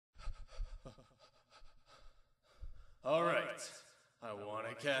Alright, I want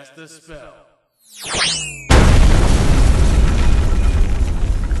to cast a spell.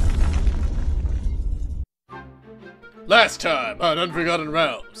 Last time on Unforgotten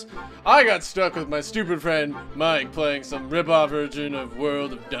Realms, I got stuck with my stupid friend Mike playing some rip-off version of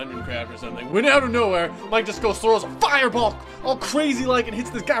World of Dungeon Craft or something. When out of nowhere, Mike just goes throws a fireball all crazy like and hits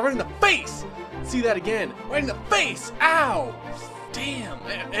this guy right in the face! See that again, right in the face! Ow! Damn.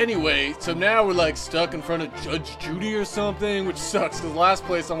 Anyway, so now we're like stuck in front of Judge Judy or something, which sucks because the last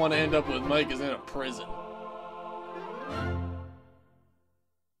place I want to end up with Mike is in a prison.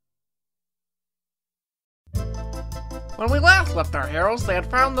 When we last left our heroes, they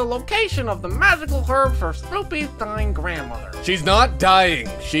had found the location of the magical herb for Snoopy's dying grandmother. She's not dying,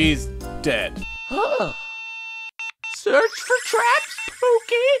 she's dead. Huh. Search for traps,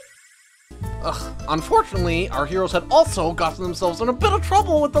 Spooky! Ugh, unfortunately, our heroes had also gotten themselves in a bit of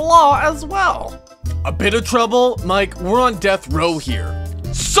trouble with the law as well. A bit of trouble? Mike, we're on death row here.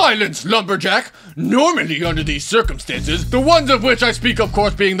 Silence, lumberjack! Normally, under these circumstances, the ones of which I speak, of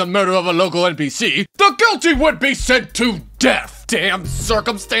course, being the murder of a local NPC, the guilty would be sent to death! Damn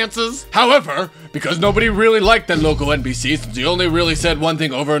circumstances! However, because nobody really liked that local NPC, since he only really said one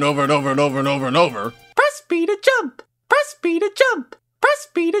thing over and over and over and over and over and over. Press B to jump! Press B to jump! Press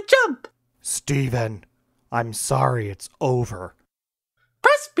B to jump! Steven, I'm sorry it's over.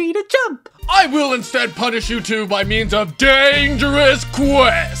 Press B to jump! I will instead punish you two by means of dangerous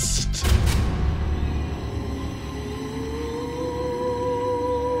quest!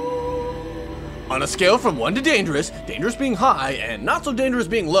 On a scale from 1 to dangerous, dangerous being high and not so dangerous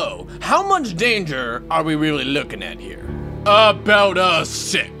being low, how much danger are we really looking at here? About a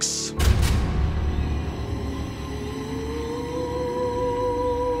 6.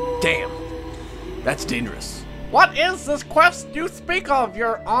 Damn, that's dangerous. What is this quest you speak of,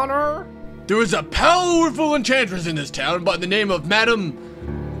 Your Honor? There is a powerful enchantress in this town by the name of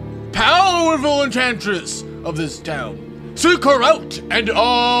Madam Powerful Enchantress of this town. Seek her out, and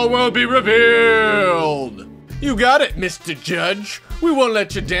all will be revealed. You got it, Mr. Judge. We won't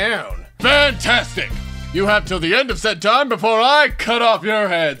let you down. Fantastic. You have till the end of said time before I cut off your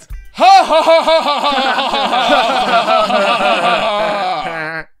heads. Ha ha ha ha ha ha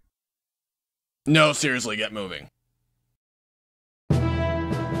ha. No, seriously, get moving.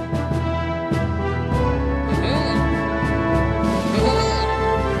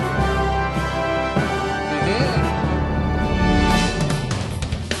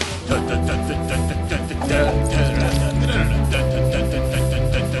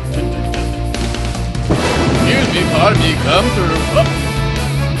 Excuse me, pardon me, come through. Oh.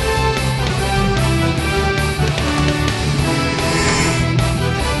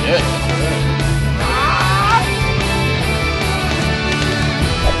 Yeah.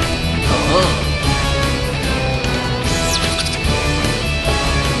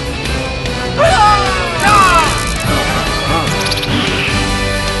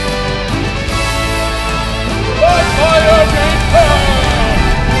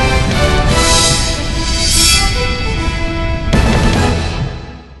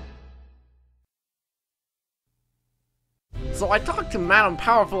 So I talked to Madam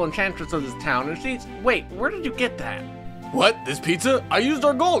Powerful Enchantress of this town, and she's... Wait, where did you get that? What? This pizza? I used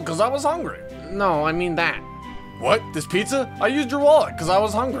our gold because I was hungry. No, I mean that. What? This pizza? I used your wallet because I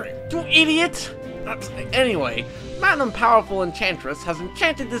was hungry. You idiot! Anyway, Madam Powerful Enchantress has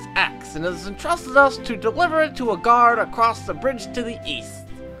enchanted this axe and has entrusted us to deliver it to a guard across the bridge to the east.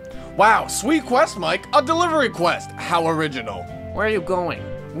 Wow, sweet quest, Mike. A delivery quest. How original. Where are you going?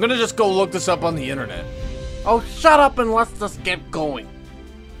 I'm gonna just go look this up on the internet. Oh, shut up and let's just get going.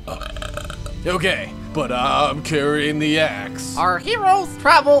 Okay, but I'm carrying the axe. Our heroes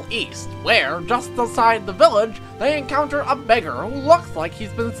travel east, where, just outside the village, they encounter a beggar who looks like he's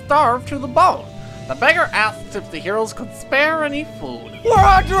been starved to the bone. The beggar asks if the heroes could spare any food. We're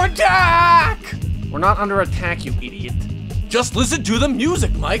under attack! We're not under attack, you idiot. Just listen to the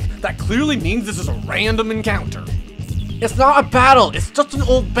music, Mike. That clearly means this is a random encounter. It's not a battle, it's just an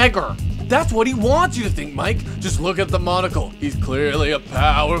old beggar. That's what he wants you to think, Mike. Just look at the monocle. He's clearly a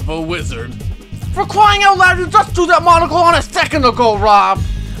powerful wizard. For crying out loud, you just threw that monocle on a second ago, Rob!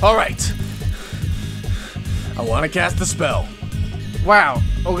 Alright. I want to cast a spell. Wow.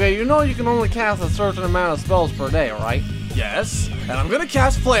 Okay, you know you can only cast a certain amount of spells per day, right? Yes, and I'm gonna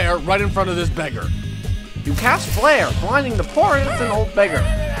cast Flare right in front of this beggar. You cast Flare, blinding the poor innocent old beggar.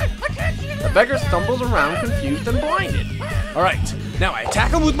 The beggar stumbles around confused and blinded. Alright, now I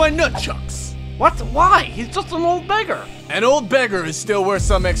attack him with my nunchucks. What? Why? He's just an old beggar. An old beggar is still worth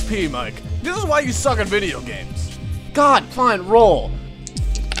some XP, Mike. This is why you suck at video games. God, fine, roll.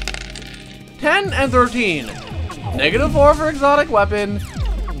 10 and 13. -4 for exotic weapon,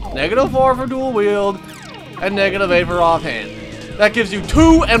 -4 for dual wield, and -8 for offhand. That gives you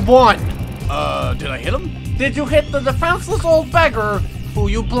 2 and 1. Did I hit him? Did you hit the defenseless old beggar who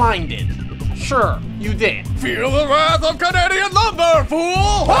you blinded? Sure, you did. Feel the wrath of Canadian lumber,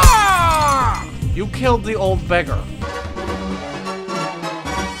 fool! Ha! You killed the old beggar.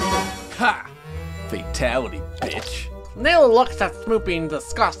 Ha! Fatality, bitch. Neil looks at Snoopy in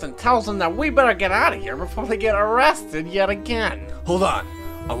disgust and tells him that we better get out of here before they get arrested yet again. Hold on.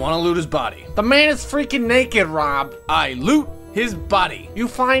 I want to loot his body. The man is freaking naked, Rob. I loot his body. You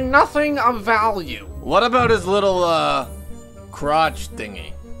find nothing of value. What about his little, crotch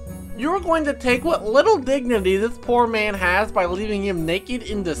thingy? You're going to take what little dignity this poor man has by leaving him naked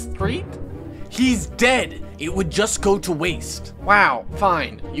in the street? He's dead. It would just go to waste. Wow,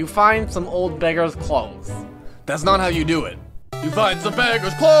 fine. You find some old beggar's clothes. That's not how you do it. You find some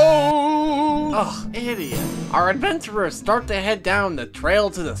beggar's clothes! Ugh, idiot. Our adventurers start to head down the trail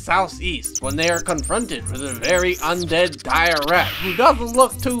to the southeast when they are confronted with a very undead dire rat who doesn't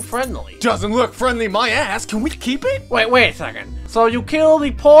look too friendly. Doesn't look friendly, my ass. Can we keep it? Wait a second. So you kill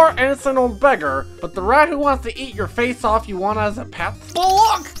the poor innocent old beggar, but the rat who wants to eat your face off you want as a pet? But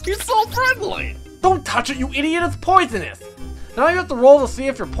look! He's so friendly! Don't touch it, you idiot! It's poisonous! Now you have to roll to see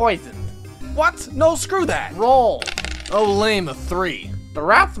if you're poisoned. What? No, screw that. Roll. Oh, lame, a 3. The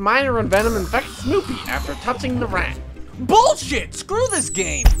rat's minor venom infects Snoopy after touching the rat. Bullshit! Screw this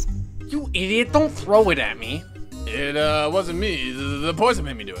game! You idiot, don't throw it at me. It, wasn't me. The poison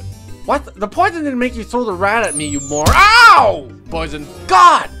made me do it. What? The poison didn't make you throw the rat at me, you moron. Ow! Poison.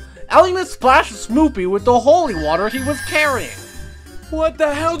 God! Element splashed Snoopy with the holy water he was carrying. What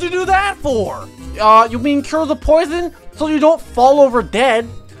the hell did you do that for? You mean cure the poison so you don't fall over dead?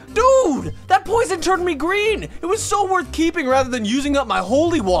 Dude, that poison turned me green. It was so worth keeping rather than using up my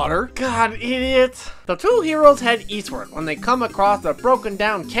holy water. God, idiot. The two heroes head eastward when they come across a broken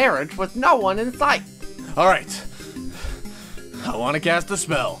down carriage with no one in sight. All right. I want to cast a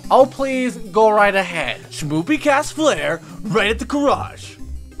spell. Oh, please, go right ahead. Schmoopy cast flare right at the garage.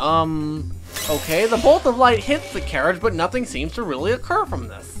 Okay, the bolt of light hits the carriage, but nothing seems to really occur from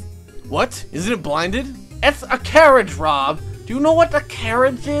this. What? Isn't it blinded? It's a carriage, Rob. Do you know what a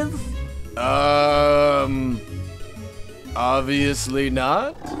carriage is? Obviously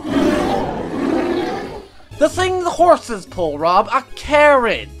not. The thing the horses pull, Rob. A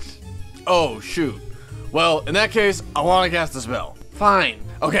carriage. Oh, shoot. Well, in that case, I want to cast a spell. Fine.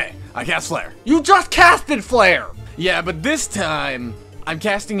 Okay, I cast flare. You just casted flare. Yeah, but this time, I'm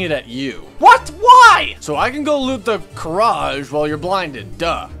casting it at you. What? Why? So I can go loot the garage while you're blinded,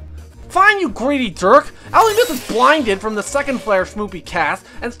 duh. Fine, you greedy jerk! Elliot is blinded from the second flare Snoopy cast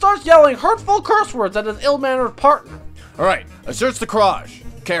and starts yelling hurtful curse words at his ill-mannered partner. Alright, I search the garage.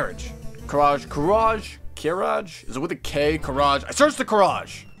 Carriage. Garage? Is it with a K? Garage. I search the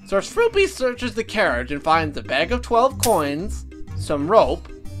garage. So Snoopy searches the carriage and finds a bag of 12 coins, some rope,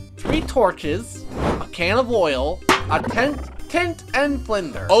 3 torches, a can of oil, a tent, and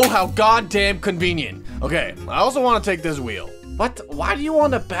flinder. Oh, how goddamn convenient. Okay, I also want to take this wheel. What? Why do you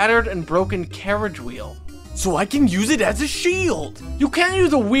want a battered and broken carriage wheel? So I can use it as a shield. You can't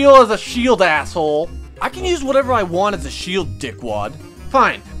use a wheel as a shield, asshole. I can use whatever I want as a shield, dickwad.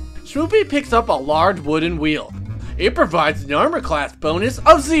 Fine. Snoopy picks up a large wooden wheel. It provides an armor class bonus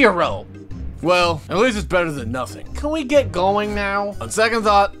of 0. Well, at least it's better than nothing. Can we get going now? On second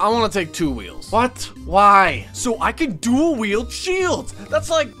thought, I want to take 2 wheels. What? Why? So I can dual wield shields.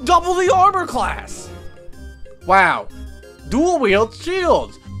 That's like double the armor class. Wow. Dual wield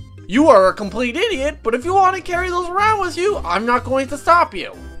shields. You are a complete idiot, but if you want to carry those around with you, I'm not going to stop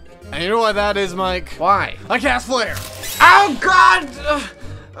you. And you know why that is, Mike? Why? I cast flare. Oh, God!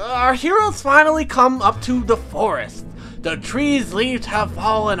 Our heroes finally come up to the forest. The trees' leaves have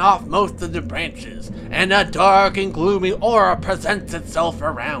fallen off most of the branches, and a dark and gloomy aura presents itself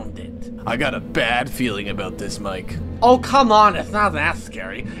around it. I got a bad feeling about this, Mike. Oh, come on, it's not that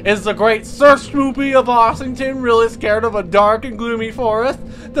scary. Is the great Sir Snoopy of Ossington really scared of a dark and gloomy forest?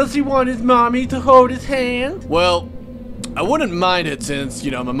 Does he want his mommy to hold his hand? Well, I wouldn't mind it since,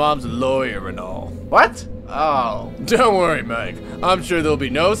 my mom's a lawyer and all. What? Oh. Don't worry, Mike. I'm sure there'll be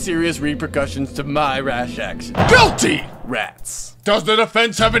no serious repercussions to my rash action. Guilty! Rats. Does the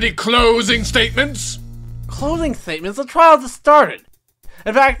defense have any closing statements? Closing statements? The trial just started.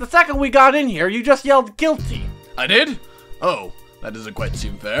 In fact, the second we got in here, you just yelled guilty. I did? Oh, that doesn't quite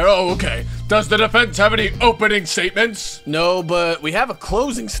seem fair. Oh, okay. Does the defense have any opening statements? No, but we have a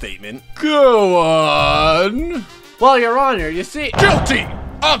closing statement. Go on. Well, Your Honor, you see— Guilty!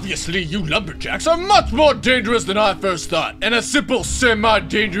 Obviously, you lumberjacks are much more dangerous than I first thought, and a simple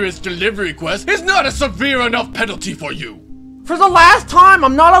semi-dangerous delivery quest is not a severe enough penalty for you. For the last time,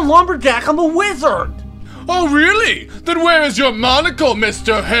 I'm not a lumberjack, I'm a wizard! Oh really? Then where is your monocle,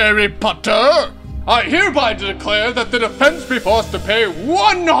 Mr. Harry Potter? I hereby declare that the defense be forced to pay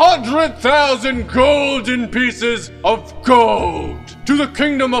 100,000 golden pieces of gold to the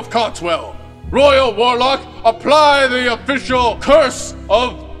Kingdom of Cotswell. Royal Warlock, apply the official curse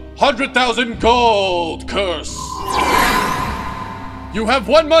of 100,000 gold curse. You have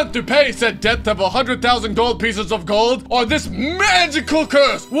 1 month to pay said debt of 100,000 gold pieces of gold, or this magical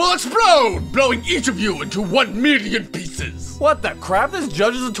curse will explode, blowing each of you into 1 million pieces. What the crap? This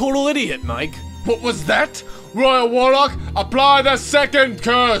judge is a total idiot, Mike. What was that? Royal Warlock, apply the second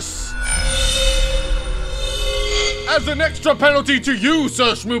curse. As an extra penalty to you,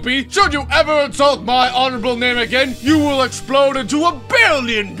 Sir Schmoopy, should you ever insult my honorable name again, you will explode into 1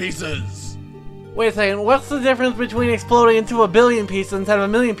 billion pieces. Wait a second, what's the difference between exploding into 1 billion pieces instead of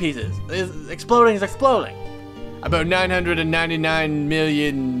 1 million pieces? Exploding is exploding. About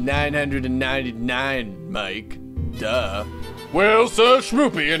 999,999, Mike. Duh. Well, Sir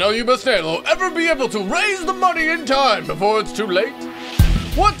Schmoopy, you know you must will ever be able to raise the money in time before it's too late.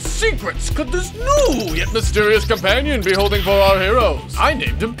 What secrets could this new yet mysterious companion be holding for our heroes? I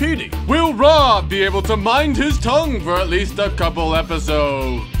named him Petey. Will Rob be able to mind his tongue for at least a couple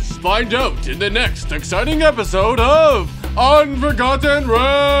episodes? Find out in the next exciting episode of Unforgotten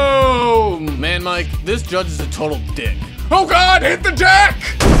Realms! Man, Mike, this judge is a total dick. Oh God, hit the deck!